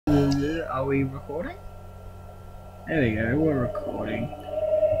Are we recording? There we go, we're recording.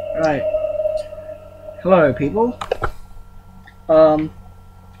 Right. Hello, people.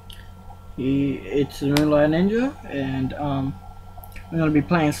 It's the Moonlight Ninja, and we're going to be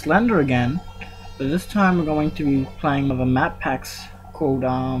playing Slander again. But this time we're going to be playing one of the map packs called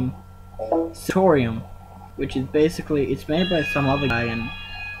Sanatorium, which is basically, it's made by some other guy, and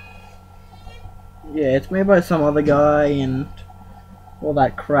yeah, it's made by some other guy and all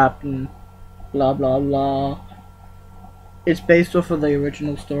that crap and blah blah blah. It's based off of the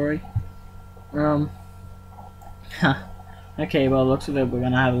original story. Okay, well, it looks like we're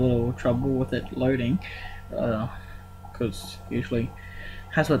gonna have a little trouble with it loading, because usually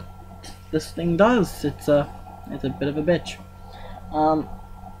that's what this thing does. It's a bit of a bitch.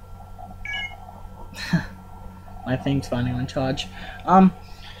 My thing's finally on charge.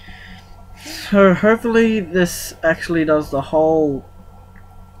 So hopefully this actually does the whole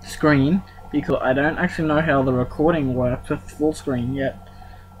screen, because I don't actually know how the recording works with full screen yet.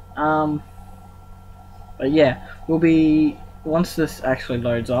 But yeah, once this actually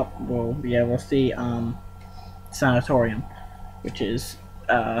loads up, we'll be able to see Sanatorium, which is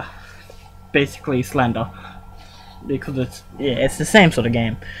basically Slander, because it's the same sort of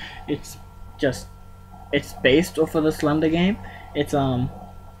game. It's based off of the Slander game. It's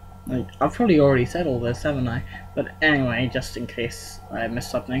like, I've probably already said all this, haven't I? But anyway, just in case I missed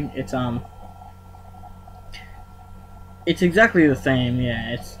something, it's exactly the same.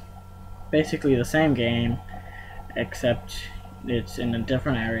 Yeah, it's basically the same game, except it's in a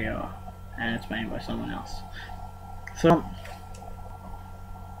different area and it's made by someone else. So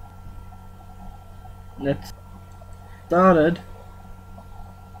let's started.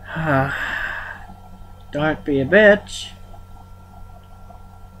 Don't be a bitch.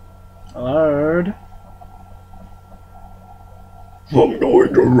 Load. I'm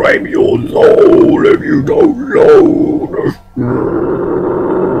going to rape your soul if you don't load.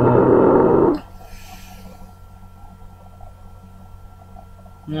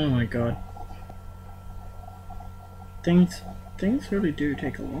 Oh my god. Things really do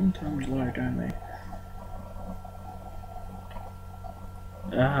take a long time to load, don't they?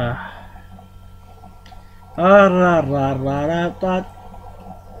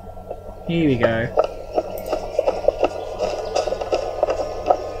 Here we go.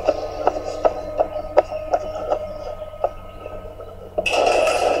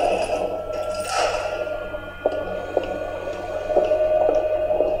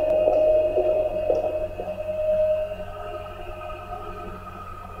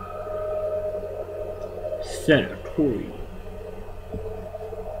 Sanatorium.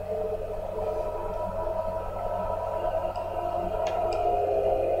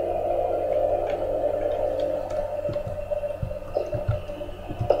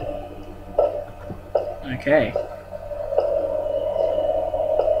 Okay.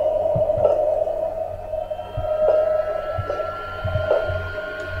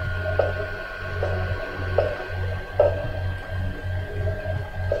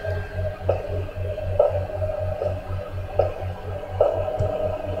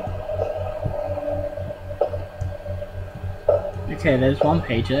 Okay, there's one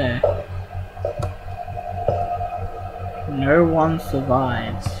page there. No one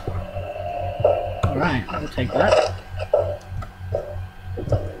survives. Alright, I'll take that.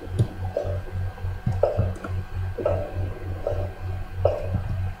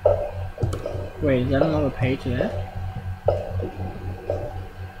 Wait, is that another page there?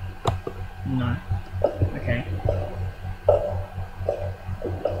 No. Okay.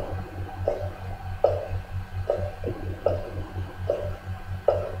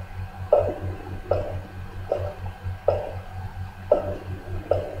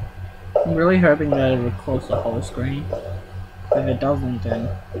 I'm really hoping that it records the whole screen. If it doesn't, then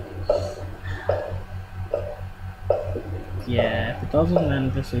yeah, if it doesn't,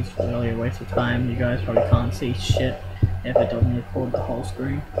 then this is really a waste of time. You guys probably can't see shit if it doesn't record the whole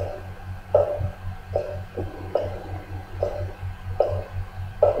screen.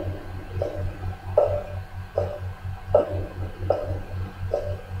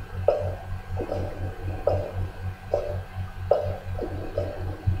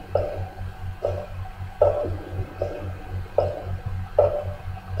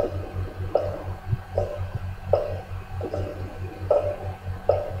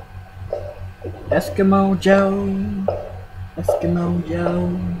 Eskimo Joe, Eskimo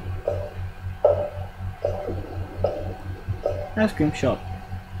Joe. Ice cream shop.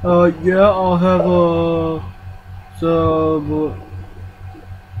 Yeah, I'll have some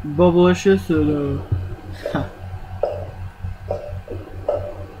bubblicious and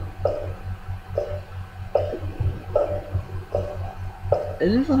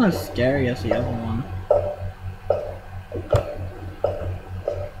it isn't as scary as the other one.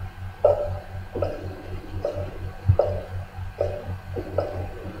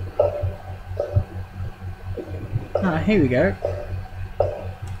 Ah, here we go.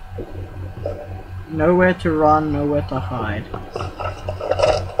 Nowhere to run, nowhere to hide.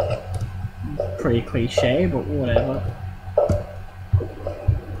 Pretty cliche, but whatever.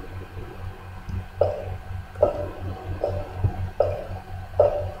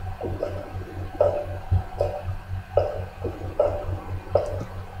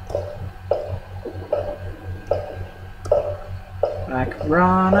 I can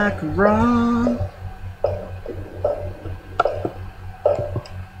run, I can run.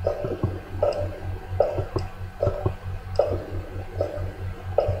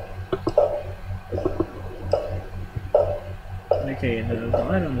 Okay, the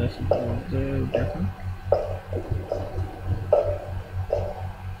light on this is different.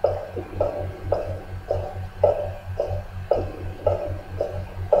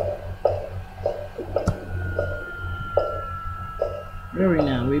 Where are we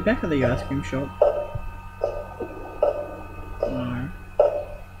now? We're back at the ice cream shop. No.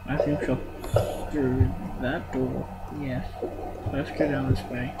 Ice cream shop through that door. Yes. Let's go down this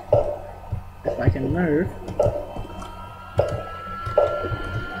way. If I can move.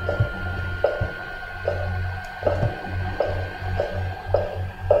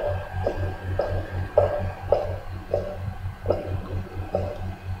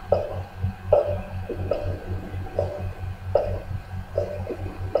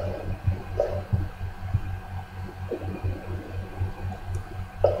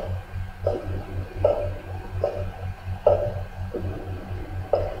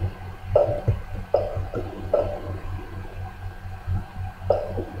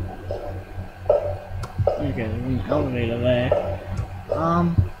 Okay, there's an elevator there.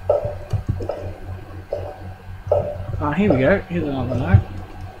 Here we go. Here's another note.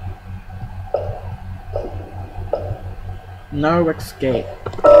 No escape.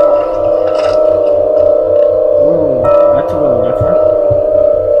 Ooh, that's a little different.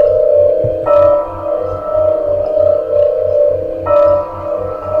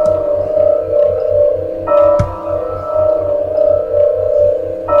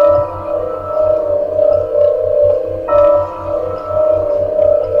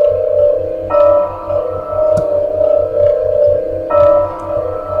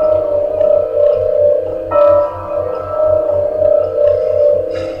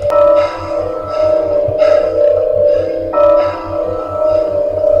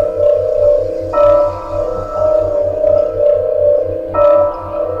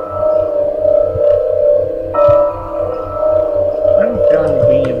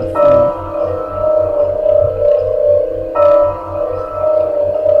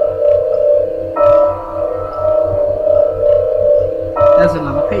 There's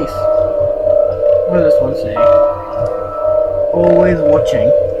another piece. What does this one say? Always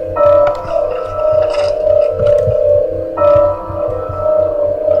watching.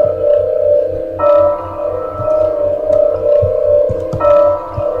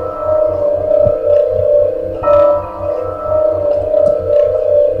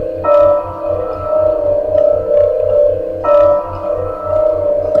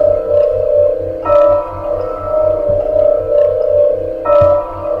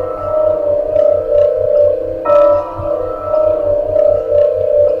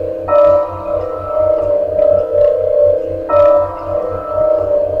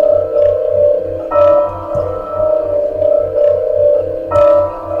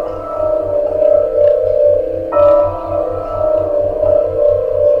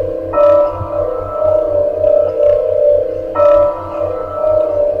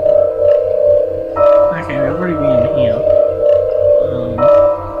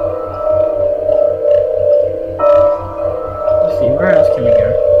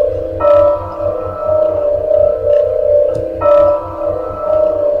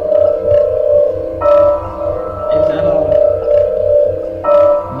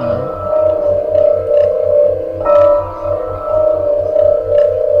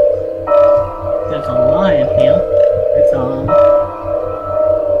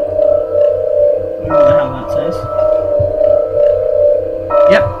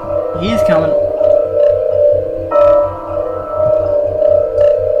 Yep, he's coming.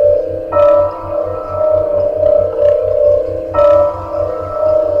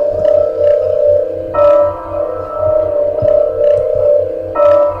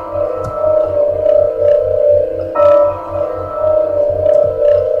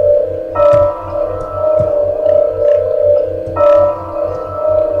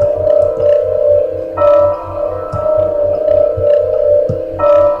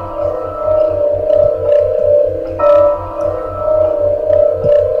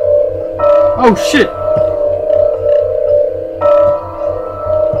 Oh shit!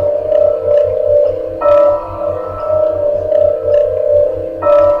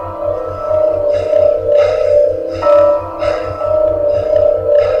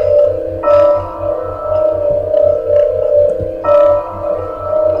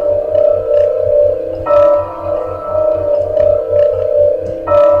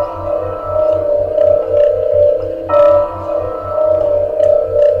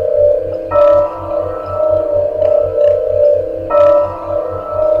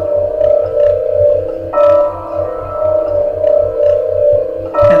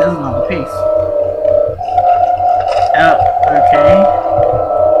 Okay, this is another piece. Okay.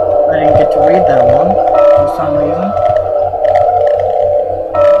 I didn't get to read that one for some reason.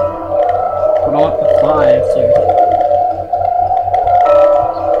 But I want the 5, so it's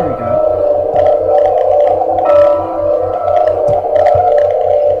pretty good.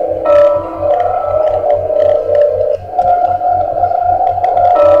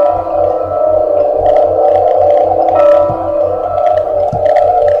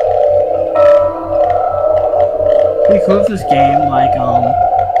 Pretty cool with this game, like,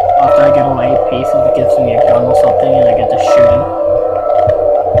 after I get all 8 pieces, it gives me a gun or something, and I get to shoot him.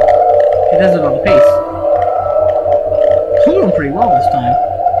 Hey, there's another piece. I'm doing pretty well this time.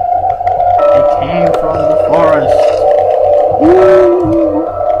 It came from the forest. Woo!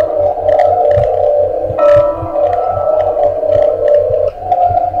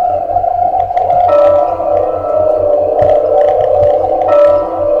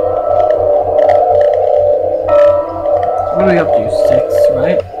 What are we up to? 6,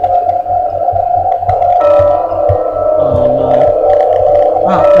 right? Oh no.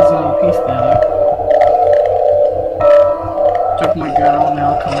 Ah, there's another piece there. Took my girl,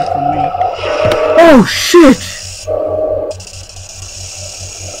 now coming from me. Oh shit!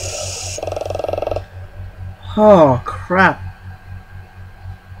 Oh crap.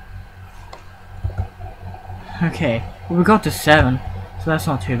 Okay, well, we got to 7, so that's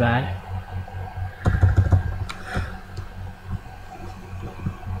not too bad.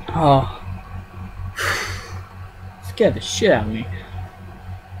 Oh. Scared the shit out of me.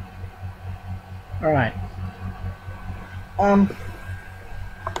 Alright.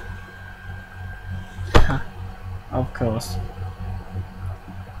 Of course.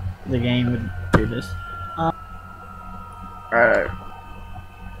 The game would do this. Alright.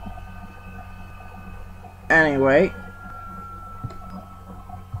 Anyway.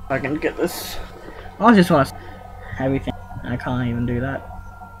 I can get this. I just want to everything. I can't even do that.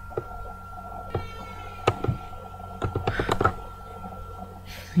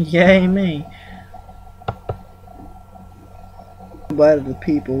 Yay me. But the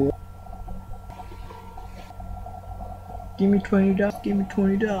people. Give me $20. Give me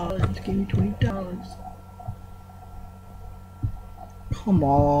 $20. Give me $20. Come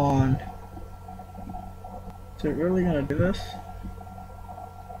on. Is it really gonna do this?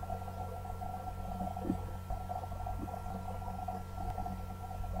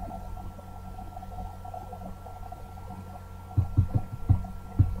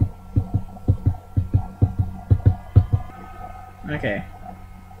 Okay.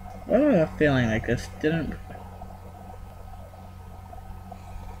 Why do I have a feeling like this didn't...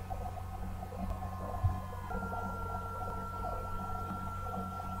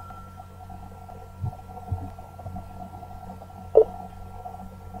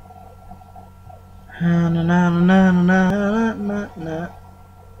 Na na na na na na na.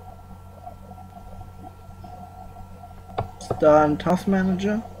 Start Task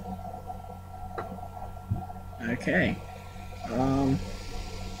Manager. Okay.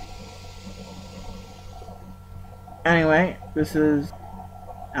 Anyway, this is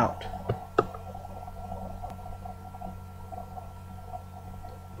out.